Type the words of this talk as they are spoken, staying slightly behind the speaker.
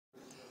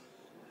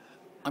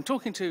I'm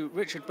talking to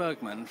Richard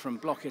Bergman from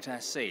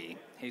Blocket.se.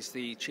 He's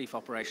the Chief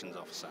Operations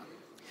Officer.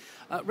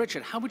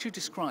 Richard, how would you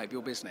describe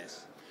your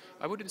business?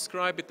 I would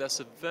describe it as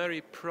a very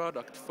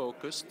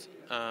product-focused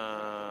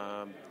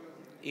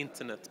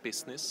internet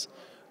business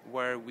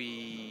where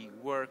we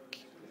work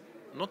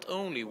not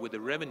only with the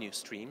revenue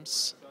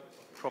streams,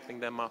 propping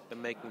them up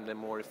and making them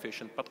more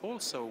efficient, but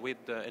also with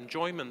the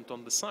enjoyment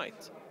on the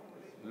site.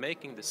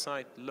 Making the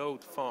site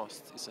load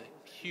fast is a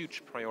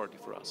huge priority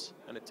for us,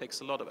 and it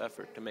takes a lot of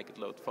effort to make it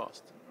load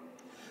fast.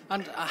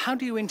 And how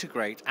do you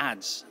integrate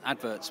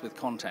adverts with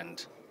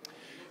content?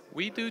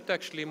 We do it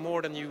actually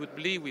more than you would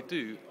believe we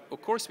do.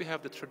 Of course, we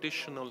have the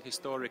traditional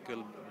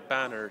historical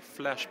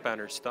flash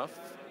banner stuff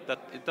that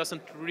it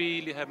doesn't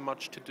really have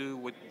much to do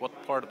with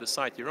what part of the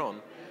site you're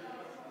on.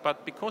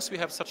 But because we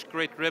have such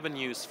great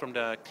revenues from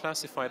the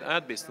classified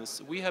ad business,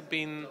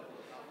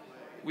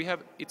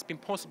 it's been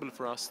possible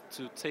for us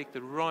to take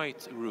the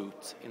right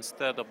route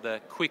instead of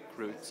the quick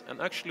route.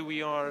 And actually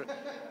we are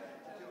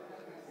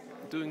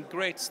doing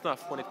great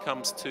stuff when it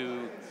comes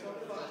to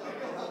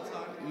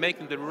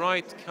making the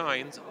right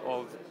kind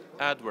of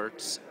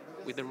adverts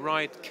with the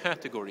right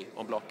category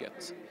on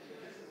Blocket.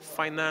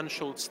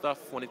 Financial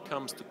stuff when it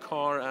comes to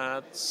car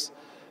ads,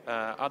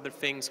 other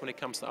things when it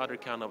comes to other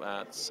kind of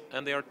ads.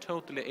 And they are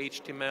totally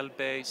HTML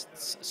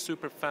based,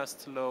 super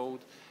fast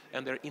load,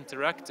 and they're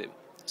interactive.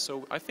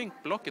 So I think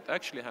Blocket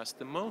actually has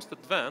the most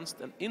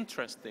advanced and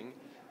interesting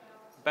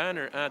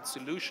banner ad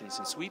solutions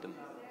in Sweden.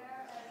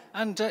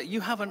 And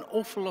you have an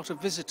awful lot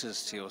of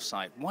visitors to your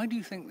site. Why do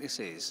you think this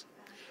is?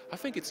 I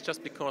think it's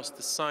just because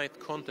the site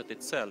content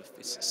itself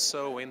is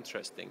so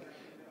interesting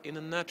in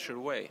a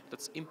natural way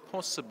that's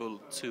impossible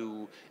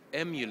to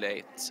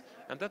emulate.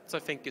 And that, I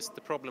think, is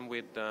the problem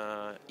with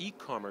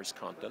e-commerce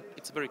content.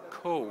 It's very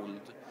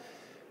cold,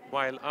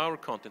 while our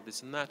content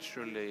is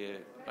naturally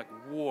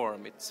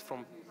warm. It's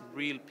from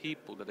real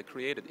people that are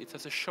created. It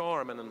has a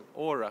charm and an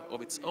aura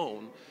of its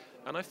own,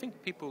 and I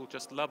think people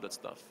just love that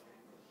stuff.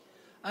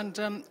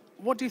 And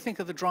what do you think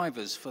are the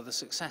drivers for the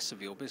success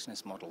of your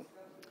business model?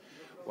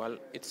 Well,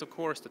 it's of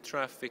course the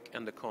traffic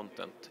and the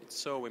content. It's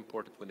so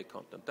important with the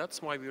content.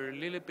 That's why we're a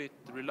little bit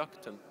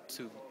reluctant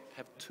to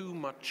have too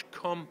much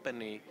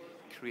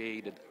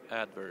company-created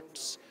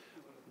adverts,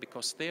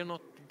 because they're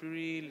not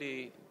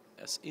really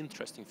as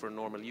interesting for a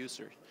normal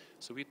user.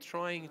 So we're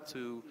trying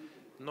to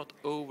not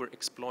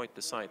over-exploit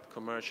the site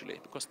commercially,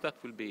 because that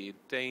will be a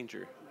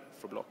danger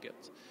for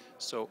Blocket.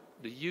 So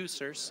the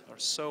users are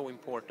so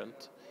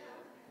important,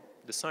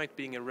 the site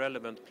being a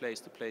relevant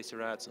place to place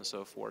your ads and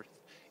so forth.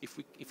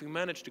 If we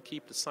manage to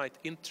keep the site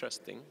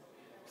interesting,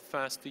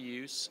 fast to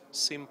use,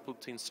 simple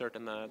to insert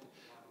an ad,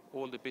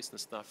 all the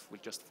business stuff will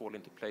just fall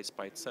into place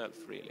by itself,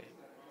 really.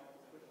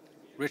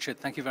 Richard,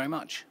 thank you very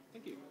much.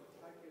 Thank you.